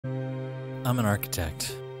I'm an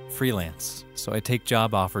architect, freelance, so I take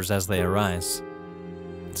job offers as they arise.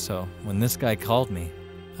 So when this guy called me,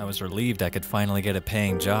 I was relieved I could finally get a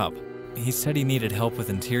paying job. He said he needed help with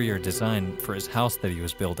interior design for his house that he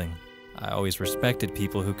was building. I always respected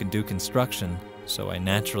people who can do construction, so I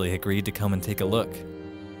naturally agreed to come and take a look.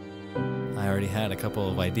 I already had a couple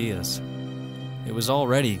of ideas. It was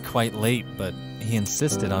already quite late, but he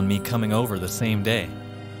insisted on me coming over the same day.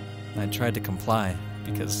 I tried to comply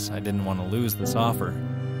because I didn't want to lose this offer.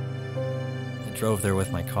 I drove there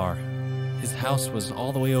with my car. His house was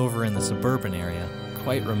all the way over in the suburban area,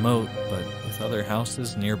 quite remote, but with other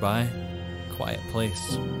houses nearby, quiet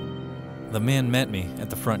place. The man met me at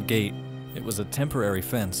the front gate. It was a temporary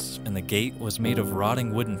fence, and the gate was made of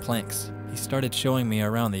rotting wooden planks. He started showing me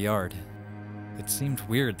around the yard. It seemed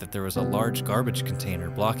weird that there was a large garbage container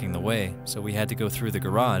blocking the way, so we had to go through the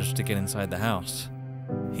garage to get inside the house.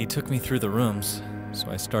 He took me through the rooms, so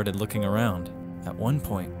I started looking around. At one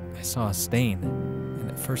point, I saw a stain, and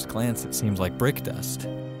at first glance it seemed like brick dust.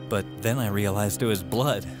 But then I realized it was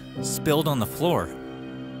blood, spilled on the floor.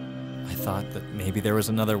 I thought that maybe there was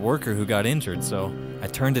another worker who got injured, so I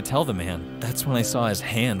turned to tell the man. That's when I saw his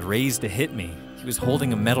hand raised to hit me. He was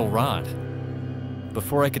holding a metal rod.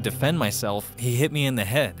 Before I could defend myself, he hit me in the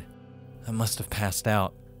head. I must have passed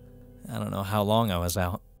out. I don't know how long I was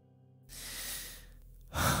out.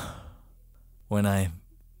 When I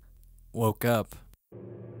woke up,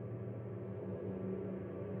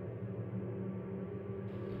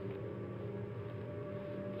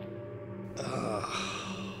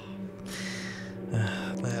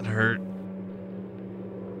 that hurt.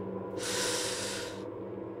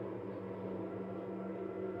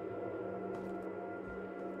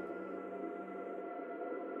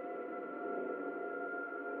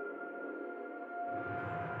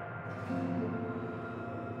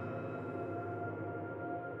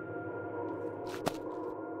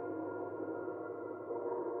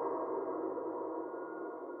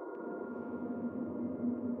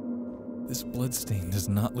 This bloodstain does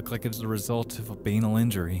not look like it's the result of a banal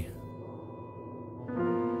injury.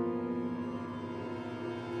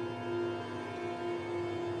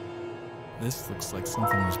 This looks like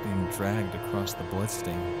something was being dragged across the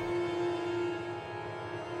bloodstain.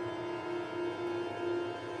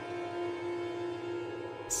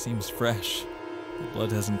 It seems fresh. The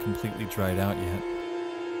blood hasn't completely dried out yet.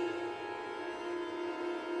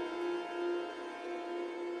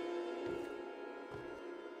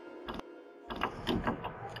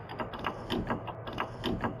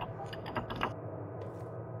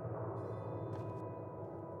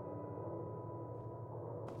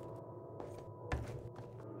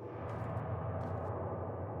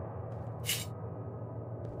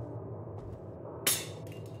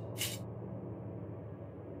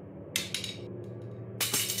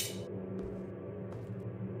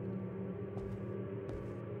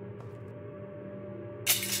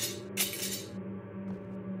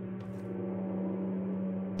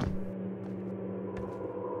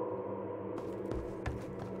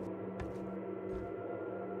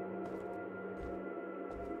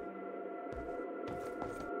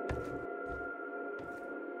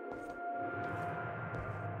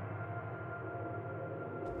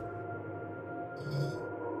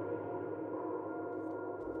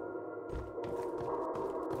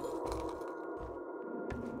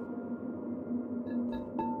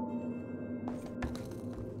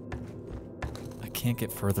 I can't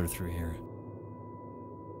get further through here.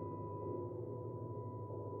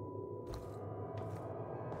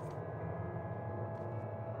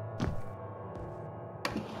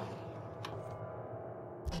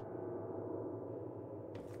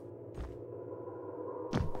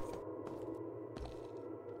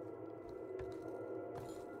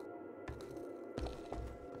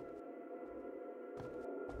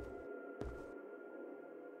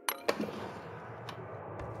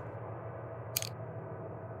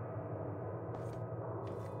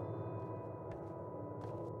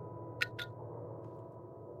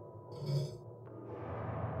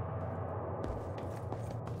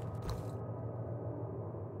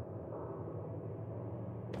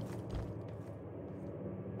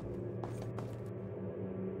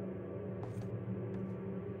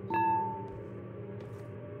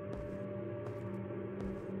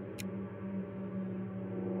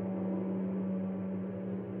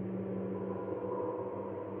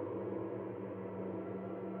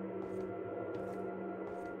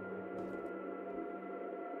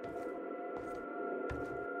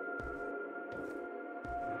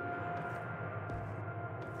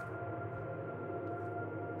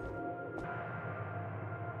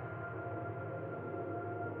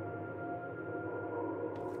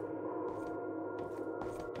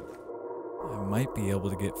 might be able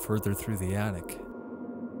to get further through the attic.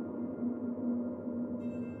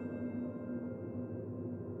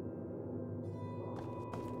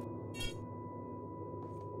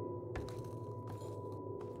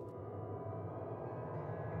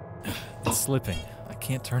 It's slipping. I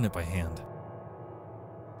can't turn it by hand.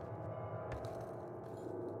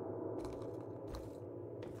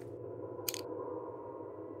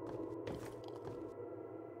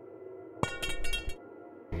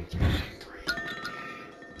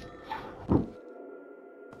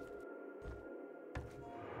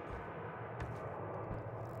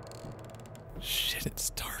 Shit,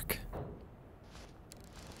 it's dark.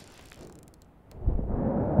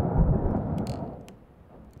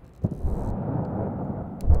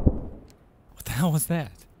 What the hell was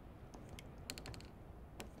that?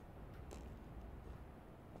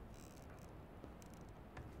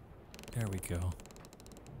 There we go.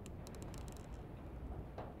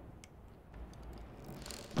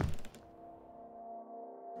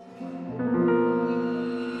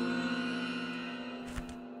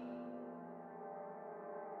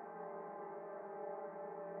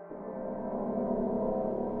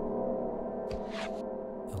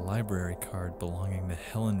 Library card belonging to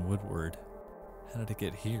Helen Woodward. How did it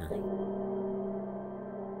get here?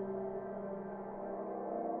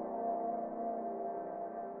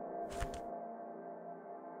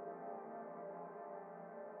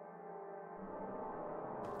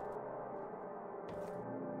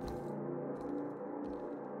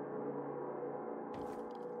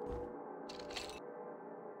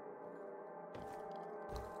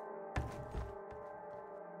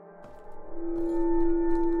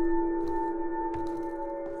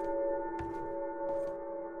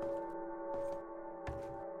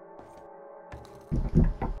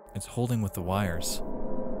 It's holding with the wires.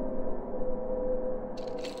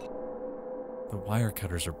 The wire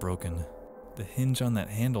cutters are broken. The hinge on that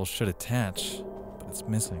handle should attach, but it's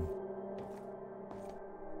missing.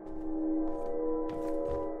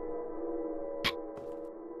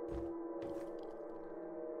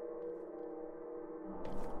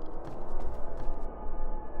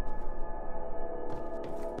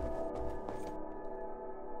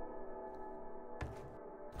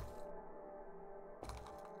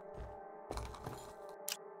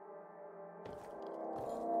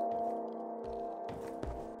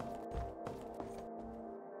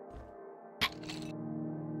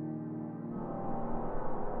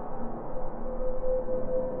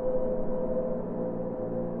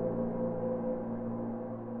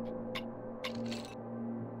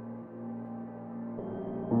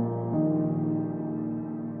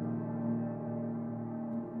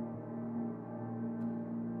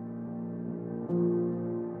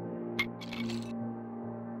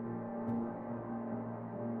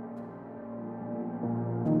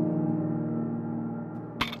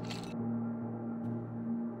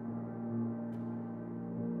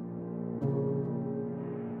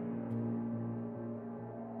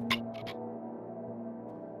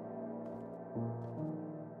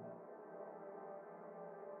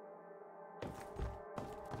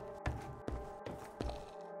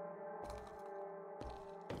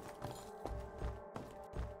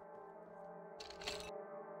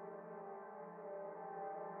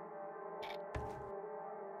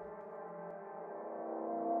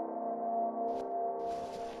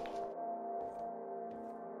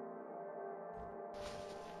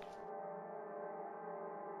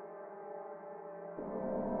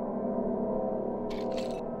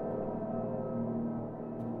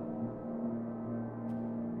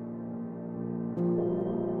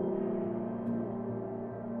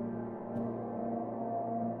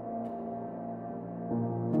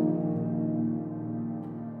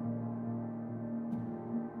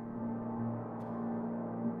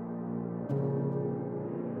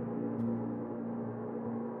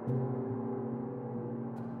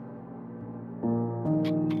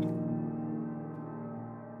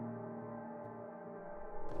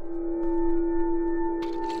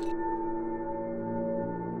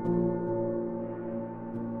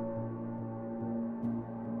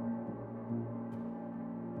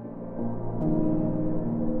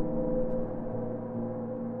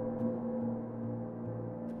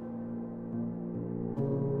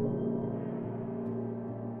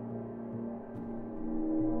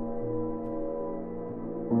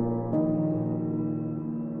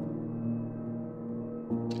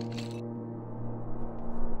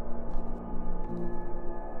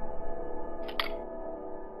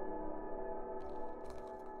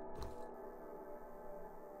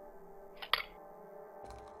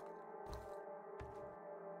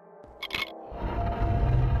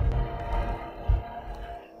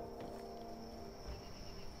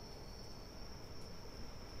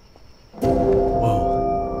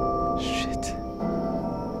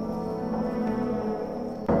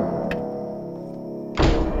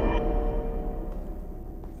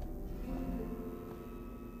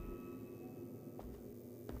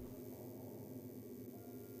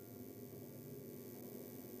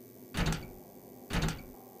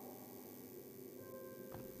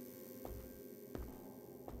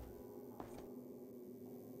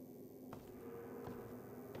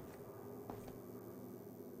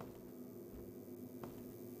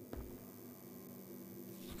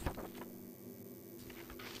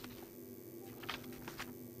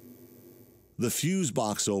 The fuse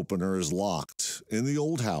box opener is locked in the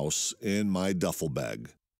old house in my duffel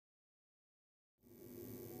bag.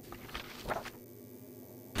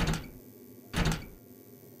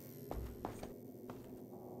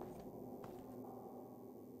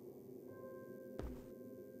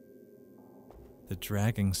 The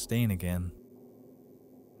dragging stain again.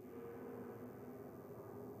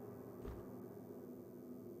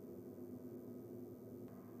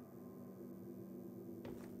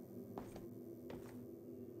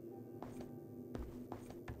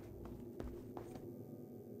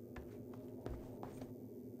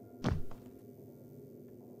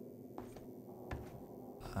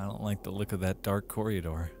 I don't like the look of that dark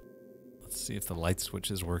corridor. Let's see if the light switch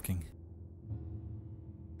is working.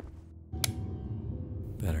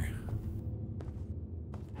 Better.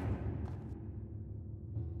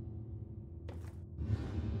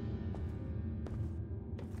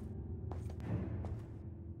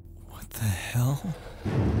 What the hell?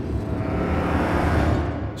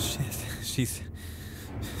 Shit,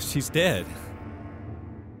 she's dead.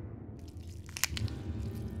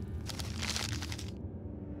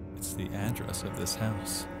 It's the address of this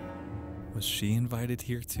house. Was she invited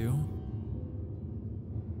here too?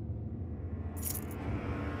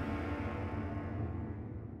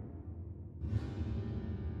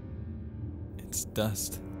 It's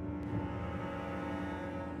dust.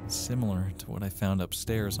 Similar to what I found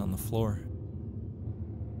upstairs on the floor.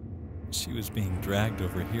 She was being dragged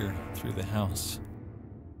over here through the house.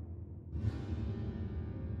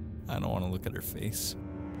 I don't want to look at her face.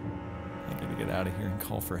 I gotta get out of here and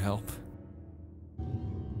call for help.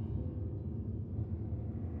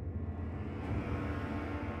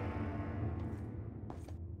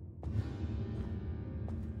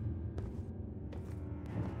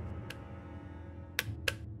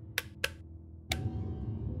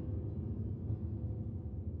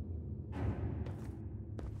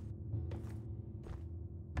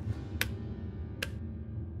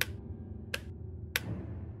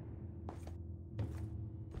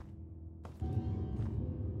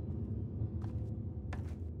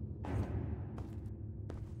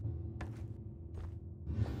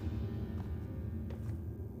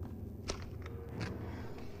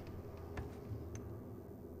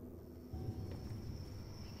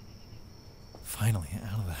 Finally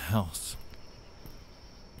out of the house.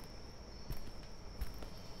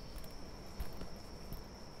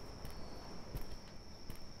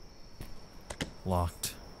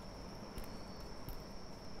 Locked.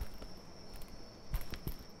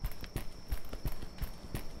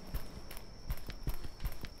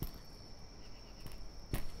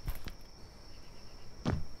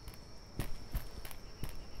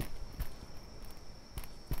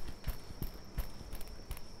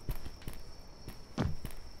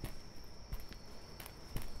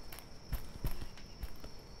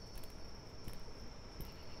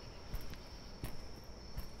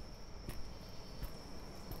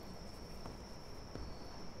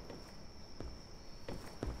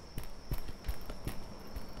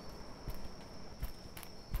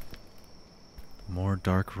 More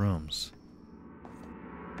dark rooms.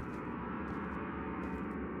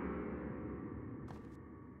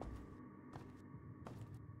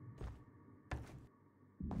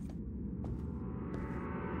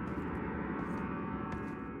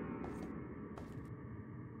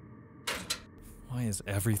 Why is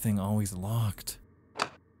everything always locked?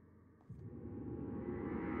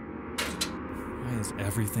 Why is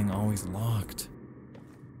everything always locked?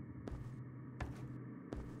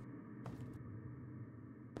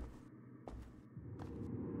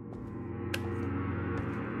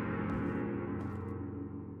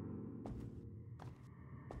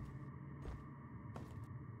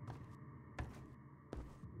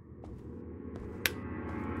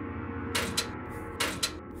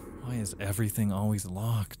 Why is everything always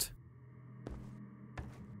locked?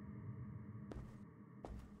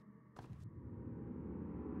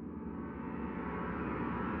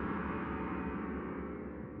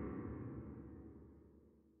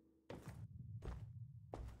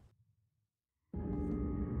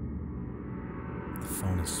 The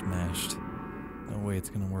phone is smashed. No way it's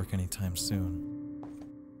gonna work anytime soon.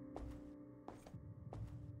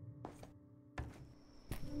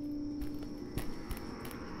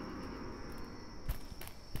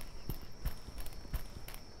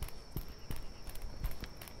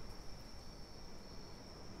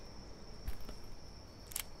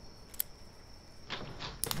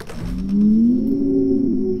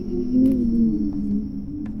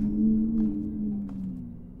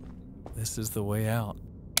 This is the way out.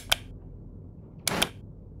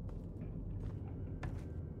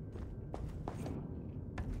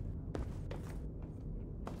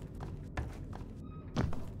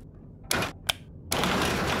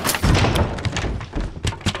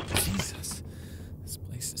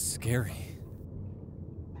 scary.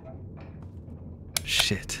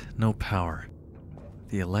 Shit, no power.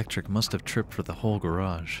 The electric must have tripped for the whole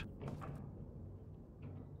garage.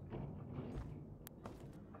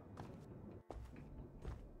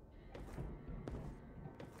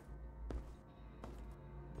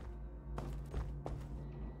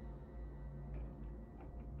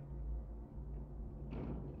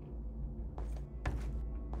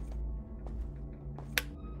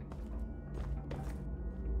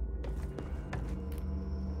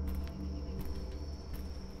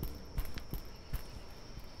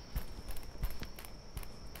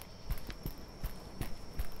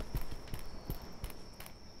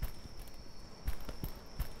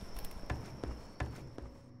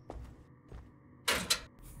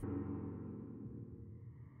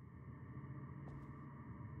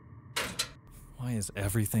 Why is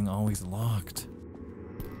everything always locked?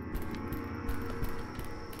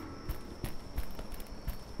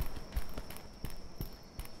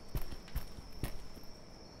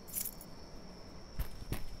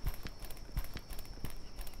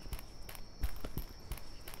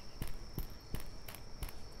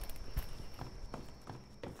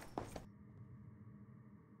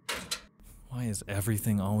 Why is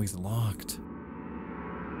everything always locked?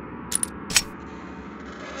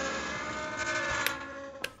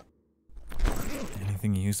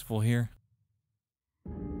 Anything useful here?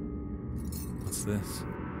 What's this?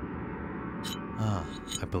 Ah,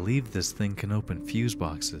 I believe this thing can open fuse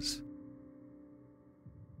boxes.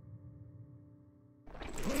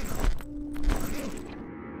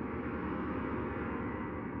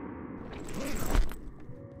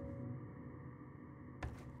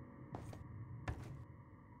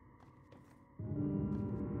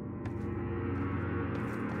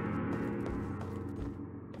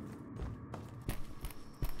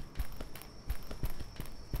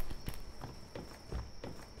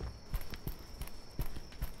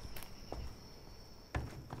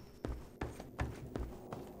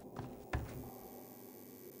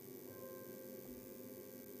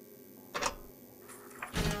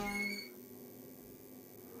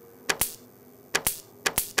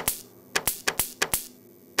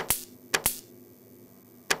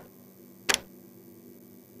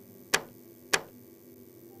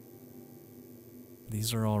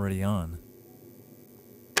 These are already on.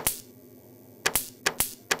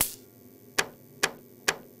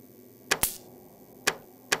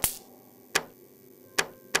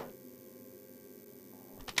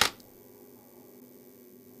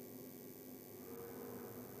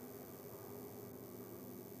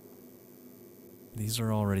 These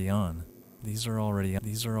are already on. These are already on.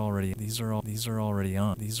 These are already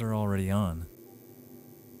on. These are already on.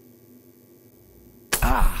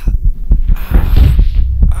 Ah!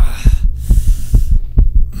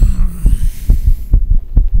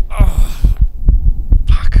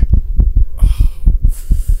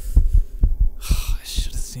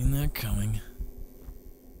 Coming.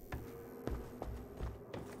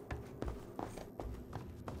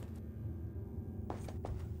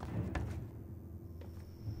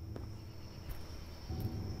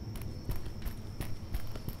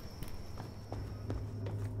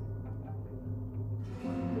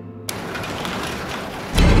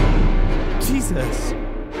 Jesus.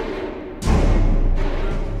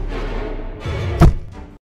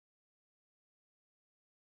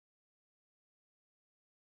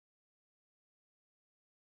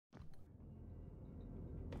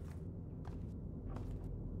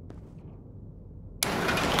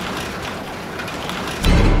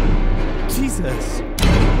 Jesus!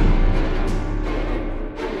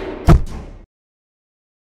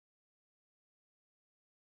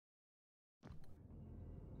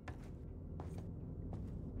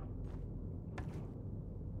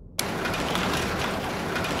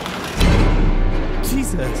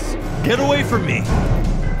 Jesus! Get away from me!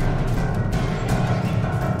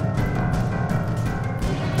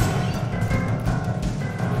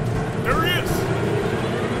 There he is!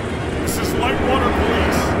 This is Lightwater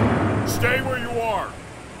Police. Stay where you are.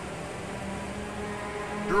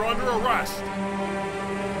 You're under arrest.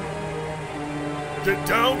 Get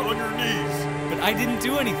down on your knees. But I didn't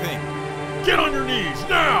do anything. Get on your knees,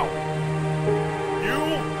 now! You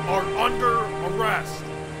are under arrest.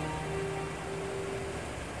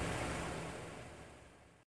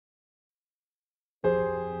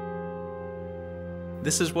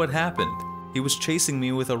 This is what happened. He was chasing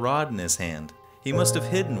me with a rod in his hand. He must have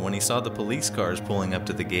hidden when he saw the police cars pulling up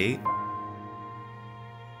to the gate.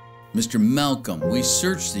 Mr. Malcolm, we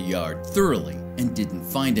searched the yard thoroughly and didn't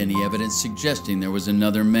find any evidence suggesting there was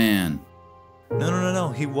another man.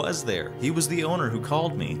 No, he was there. He was the owner who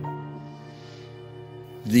called me.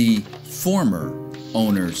 The former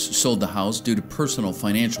owners sold the house due to personal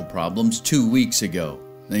financial problems 2 weeks ago.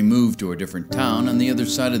 They moved to a different town on the other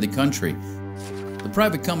side of the country. The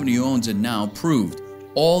private company who owns it now proved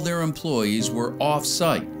all their employees were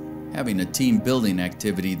off-site, having a team building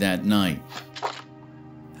activity that night.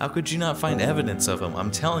 How could you not find evidence of him?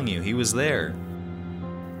 I'm telling you, he was there.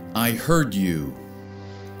 I heard you.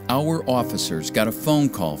 Our officers got a phone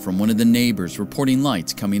call from one of the neighbors reporting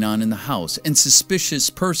lights coming on in the house and suspicious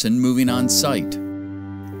person moving on site.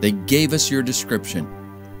 They gave us your description.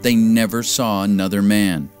 They never saw another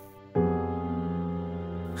man.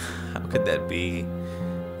 How could that be?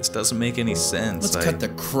 This doesn't make any sense. Let's cut the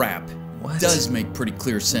crap. What? It does make pretty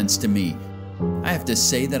clear sense to me. I have to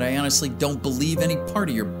say that I honestly don't believe any part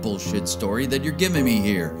of your bullshit story that you're giving me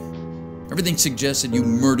here. Everything suggests that you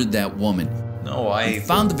murdered that woman. No, You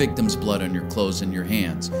found the victim's blood on your clothes and your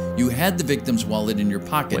hands. You had the victim's wallet in your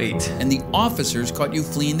pocket. Wait. And the officers caught you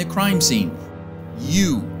fleeing the crime scene.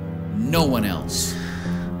 You, no one else.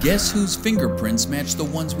 Guess whose fingerprints match the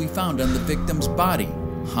ones we found on the victim's body,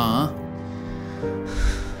 huh?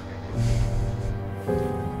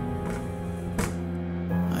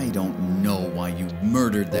 I don't know why you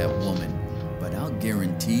murdered that woman, but I'll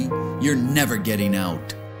guarantee you're never getting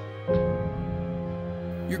out.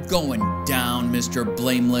 You're going down, Mr.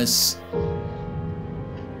 Blameless.